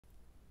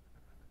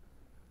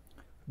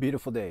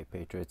Beautiful day,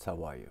 Patriots.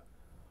 How are you?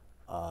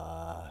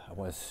 I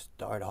want to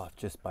start off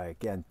just by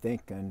again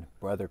thanking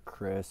Brother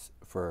Chris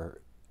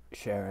for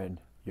sharing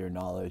your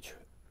knowledge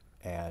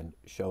and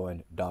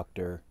showing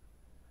I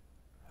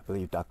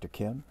believe Dr.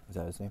 Kim, is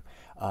that his name?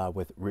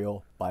 With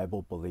Real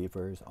Bible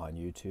Believers on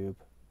YouTube.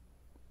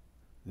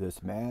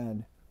 This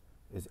man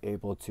is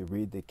able to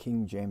read the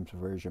King James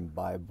Version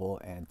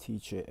Bible and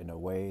teach it in a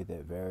way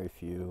that very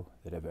few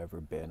that have ever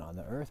been on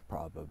the earth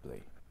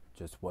probably.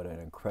 Just what an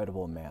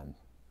incredible man.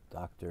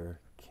 Dr.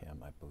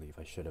 Kim, I believe.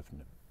 I should have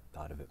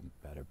thought of it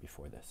better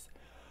before this.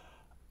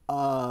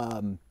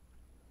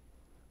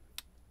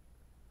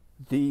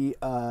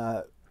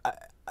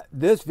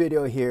 This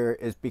video here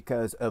is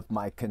because of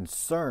my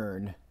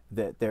concern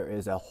that there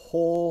is a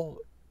whole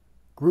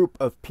group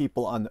of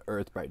people on the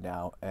earth right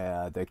now,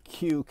 the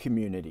Q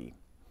community,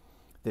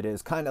 that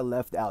is kind of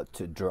left out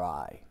to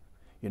dry.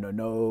 You know,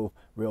 no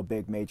real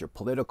big major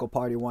political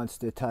party wants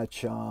to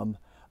touch them.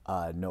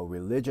 No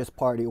religious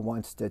party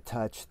wants to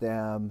touch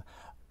them.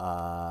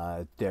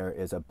 There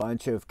is a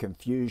bunch of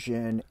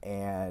confusion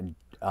and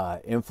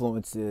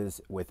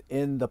influences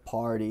within the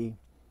party.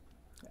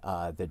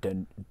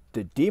 The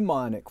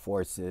demonic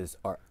forces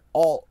are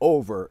all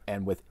over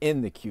and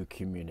within the Q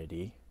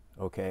community,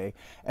 okay?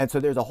 And so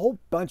there's a whole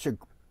bunch of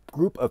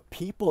group of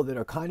people that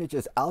are kind of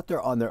just out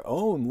there on their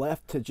own,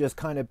 left to just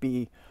kind of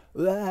be,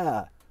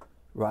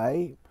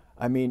 right?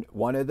 I mean,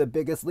 one of the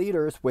biggest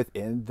leaders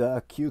within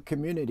the Q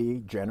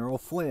community, General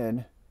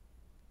Flynn,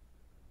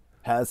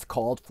 has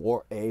called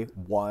for a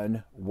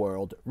one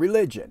world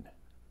religion.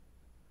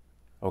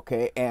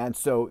 Okay, and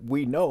so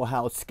we know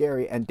how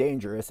scary and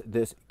dangerous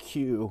this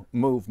Q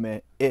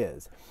movement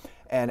is.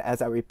 And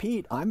as I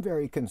repeat, I'm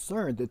very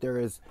concerned that there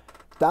is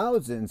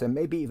thousands and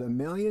maybe even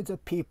millions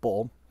of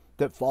people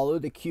that follow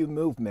the Q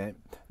movement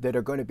that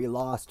are going to be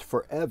lost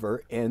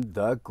forever in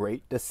the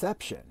Great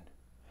Deception.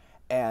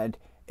 And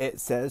it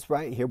says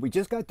right here, we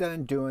just got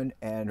done doing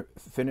and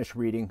finished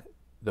reading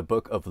the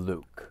book of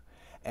Luke.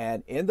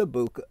 And in the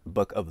book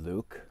of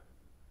Luke,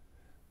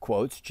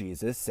 quotes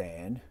Jesus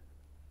saying,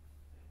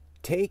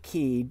 "Take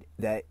heed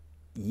that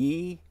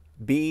ye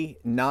be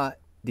not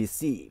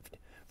deceived,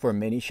 for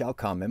many shall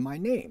come in my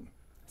name,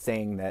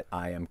 saying that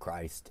I am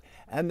Christ,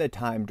 and the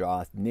time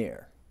draweth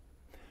near.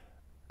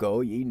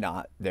 Go ye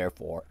not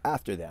therefore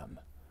after them."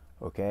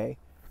 Okay?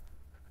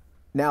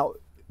 Now,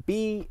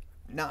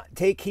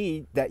 take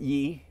heed that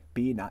ye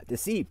be not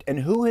deceived. And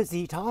who is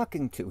he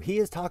talking to? He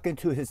is talking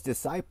to his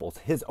disciples,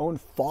 his own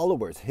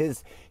followers,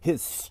 his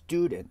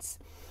students.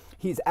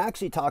 He's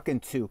actually talking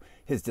to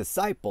his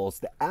disciples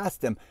that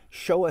asked him,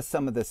 show us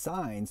some of the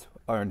signs,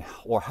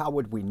 or how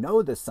would we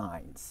know the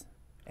signs?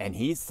 And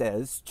he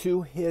says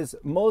to his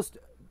most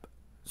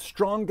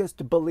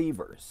strongest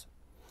believers,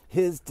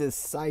 his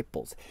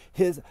disciples,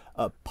 his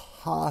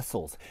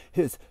apostles,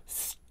 his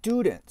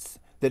students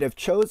that have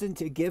chosen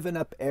to give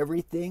up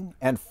everything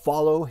and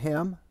follow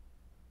him,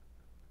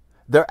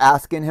 they're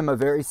asking him a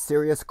very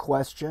serious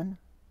question.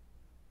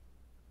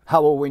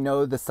 How will we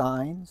know the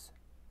signs?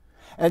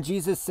 And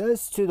Jesus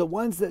says to the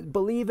ones that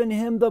believe in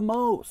him the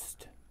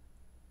most,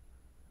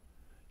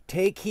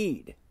 take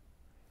heed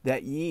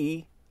that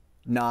ye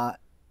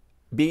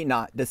be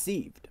not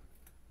deceived.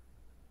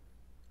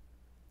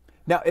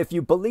 Now, if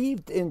you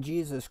believed in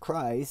Jesus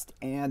Christ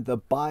and the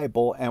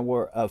Bible and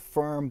were a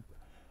firm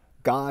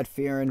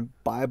God-fearing,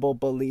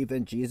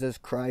 Bible-believing, Jesus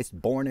Christ,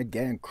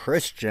 born-again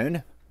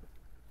Christian,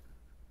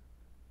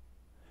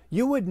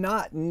 you would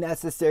not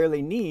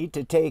necessarily need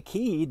to take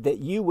heed that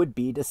you would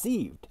be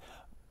deceived.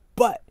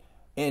 But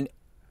in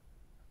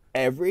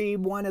every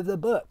one of the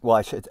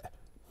books,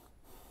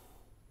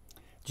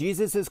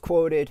 Jesus is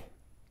quoted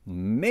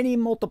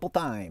multiple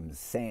times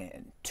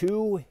saying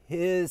to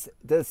his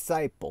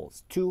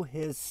disciples, to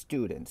his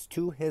students,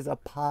 to his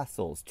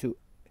apostles, to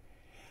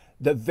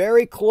the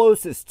very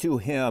closest to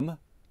him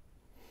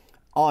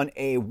on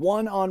a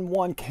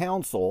one-on-one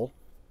counsel,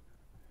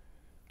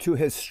 to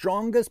his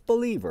strongest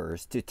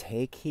believers, to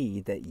take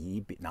heed that ye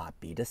be not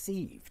be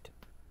deceived.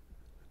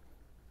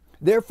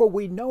 Therefore,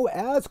 we know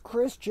as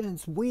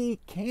Christians, we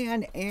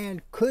can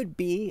and could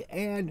be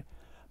and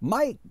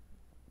might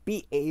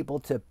be able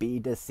to be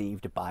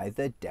deceived by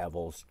the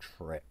devil's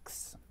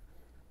tricks.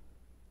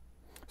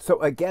 So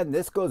again,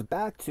 this goes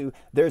back to,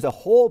 there's a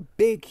whole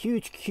big,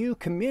 huge Q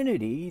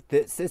community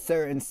that sits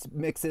there and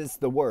mixes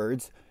the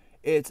words.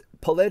 It's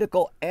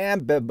political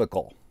and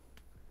biblical.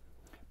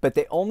 But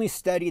they only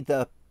study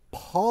the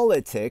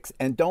politics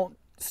and don't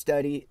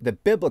study the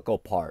biblical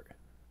part.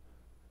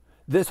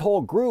 This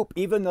whole group,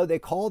 even though they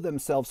call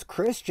themselves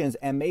Christians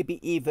and maybe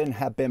even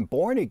have been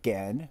born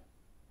again,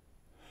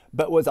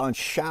 but was on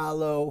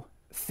shallow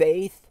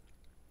faith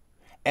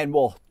and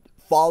will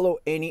follow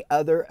any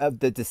other of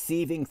the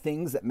deceiving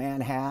things that man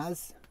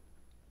has,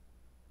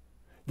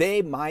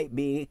 they might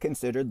be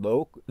considered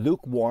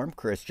lukewarm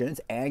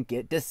Christians and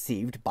get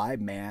deceived by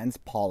man's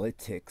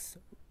politics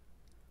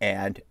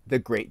and the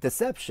Great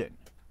Deception.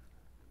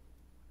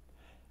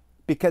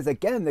 Because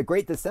again, the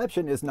Great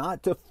Deception is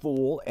not to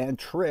fool and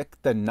trick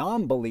the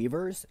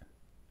non-believers,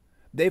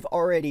 They've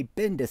already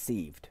been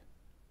deceived.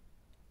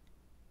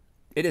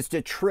 It is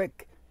to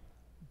trick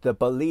the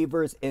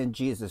believers in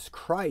Jesus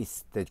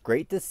Christ. The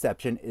great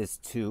deception is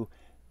to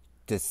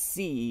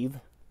deceive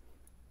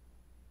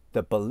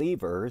the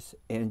believers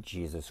in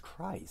Jesus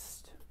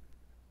Christ.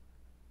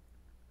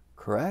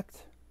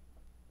 Correct?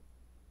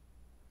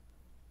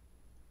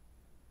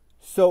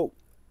 So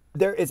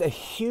there is a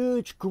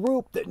huge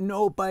group that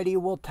nobody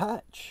will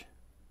touch.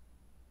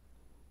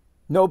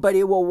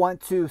 Nobody will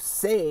want to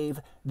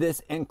save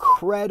this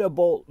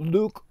incredible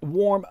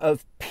lukewarm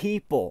of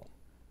people.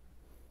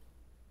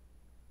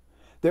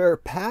 There are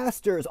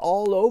pastors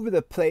all over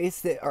the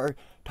place that are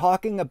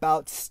talking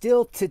about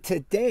still to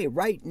today,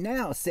 right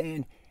now,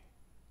 saying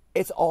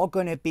it's all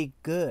going to be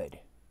good.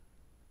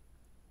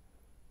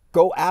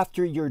 Go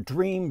after your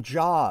dream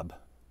job.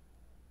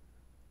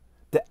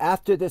 That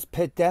after this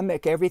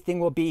pandemic,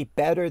 everything will be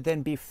better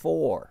than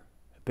before.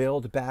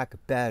 Build back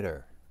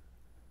better.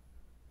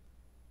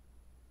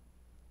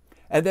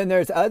 And then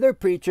there's other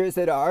preachers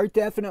that are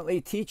definitely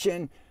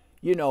teaching,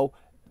 you know,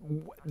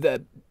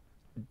 the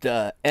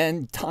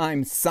end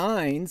time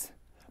signs,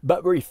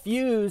 but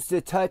refuse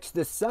to touch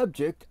the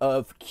subject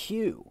of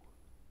Q.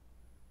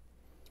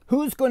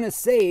 Who's going to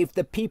save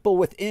the people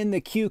within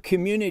the Q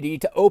community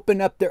to open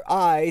up their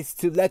eyes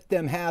to let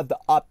them have the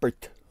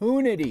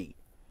opportunity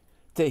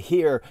to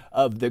hear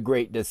of the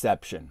great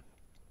deception?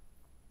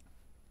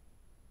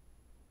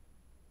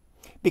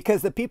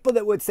 Because the people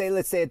that would say,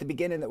 let's say at the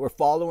beginning, that were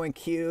following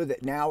Q,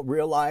 that now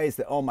realize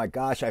that, oh my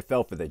gosh, I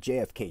fell for the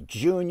JFK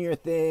Jr.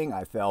 thing.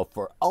 I fell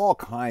for all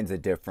kinds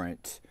of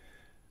different,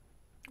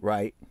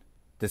 right,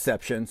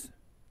 deceptions.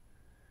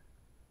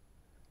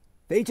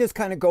 They just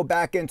kind of go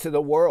back into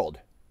the world.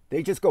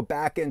 They just go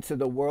back into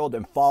the world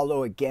and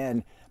follow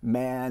again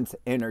man's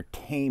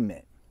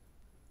entertainment.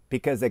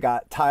 Because they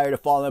got tired of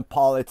following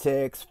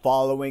politics,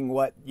 following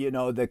what, you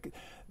know,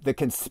 the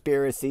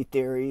conspiracy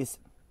theories.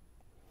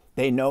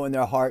 They know in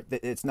their heart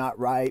that it's not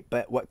right,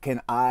 but what can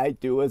I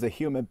do as a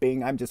human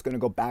being? I'm just going to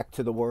go back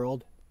to the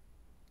world.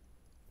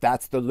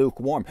 That's the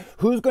lukewarm.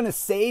 Who's going to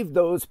save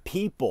those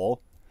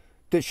people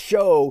to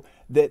show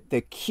that the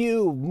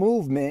Q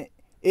movement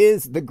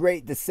is the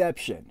great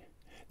deception?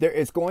 There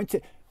is going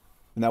to...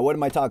 Now, what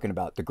am I talking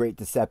about? The great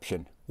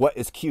deception. What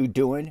is Q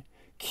doing?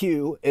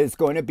 Q is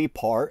going to be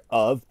part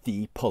of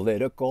the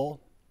political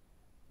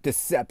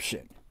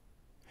deception.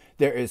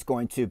 There is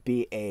going to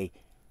be a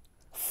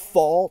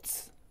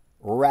false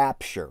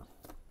rapture.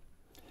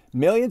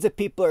 Millions of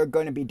people are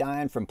going to be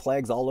dying from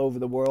plagues all over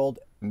the world.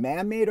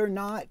 Man-made or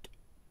not,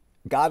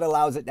 God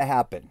allows it to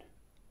happen.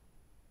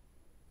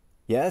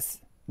 Yes?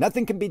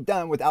 Nothing can be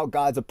done without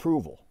God's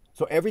approval.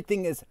 So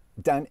everything is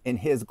done in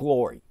His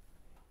glory.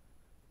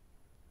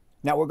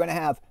 Now we're going to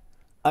have,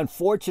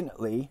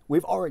 unfortunately,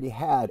 we've already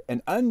had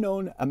an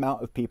unknown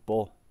amount of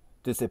people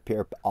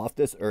disappear off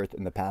this earth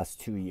in the past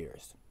 2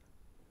 years.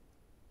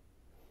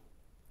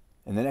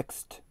 In the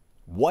next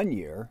 1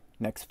 year,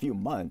 next few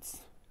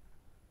months,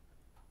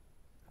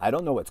 I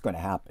don't know what's going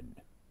to happen.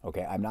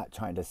 Okay, I'm not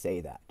trying to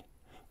say that.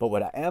 But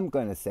what I am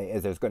going to say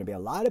is there's going to be a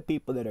lot of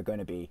people that are going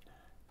to be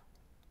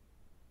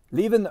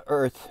leaving the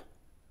earth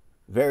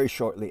very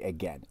shortly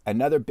again.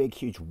 Another big,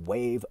 huge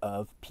wave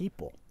of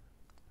people.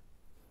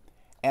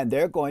 And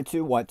they're going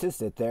to want to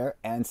sit there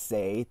and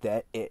say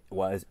that it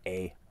was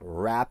a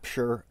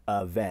rapture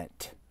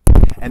event.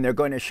 And they're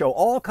going to show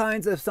all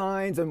kinds of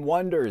signs and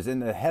wonders in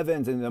the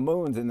heavens and the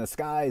moons and the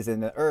skies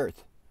and the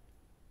earth,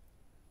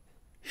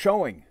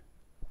 showing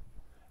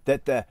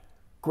that the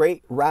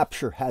great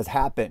rapture has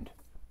happened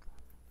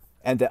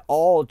and that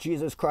all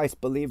Jesus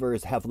Christ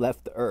believers have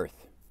left the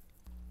earth.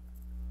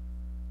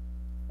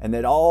 And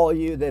that all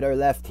you that are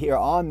left here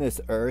on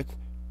this earth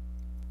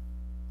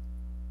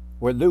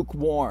were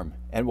lukewarm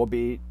and will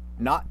be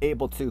not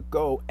able to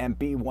go and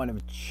be one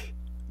of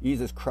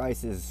Jesus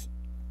Christ's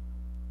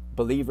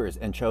believers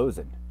and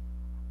chosen.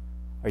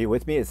 Are you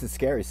with me? This is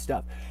scary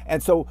stuff.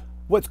 And so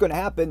what's going to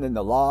happen in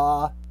the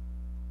law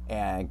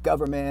and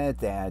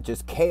government and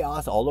just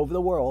chaos all over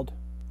the world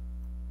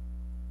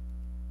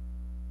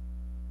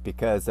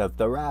because of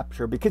the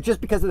rapture, because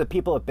of the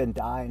people have been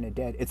dying and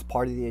dead. It's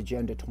part of the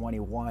Agenda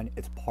 21.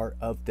 It's part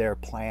of their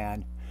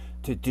plan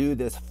to do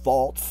this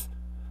false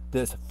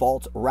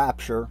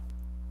rapture.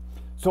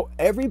 So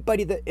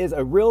everybody that is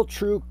a real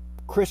true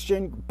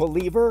Christian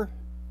believer,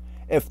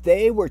 if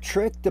they were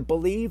tricked to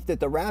believe that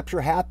the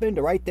rapture happened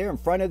right there in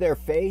front of their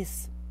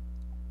face,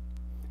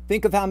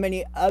 think of how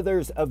many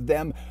others of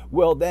them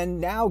will then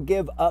now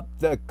give up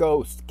the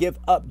ghost, give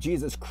up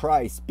Jesus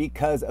Christ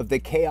because of the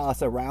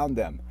chaos around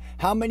them.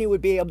 How many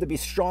would be able to be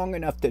strong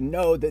enough to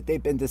know that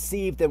they've been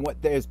deceived and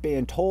what they're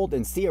being told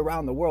and see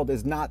around the world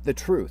is not the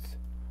truth?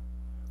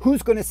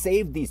 Who's going to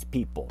save these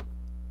people?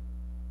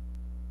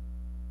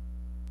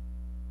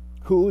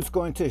 Who's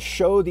going to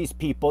show these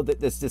people that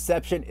this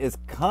deception is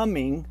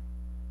coming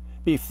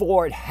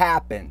before it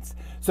happens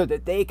so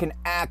that they can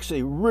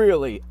actually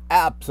really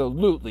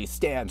absolutely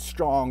stand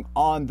strong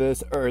on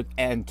this earth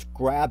and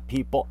grab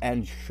people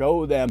and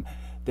show them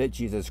that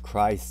Jesus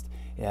Christ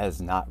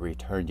has not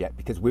returned yet?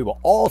 Because we will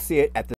all see it at the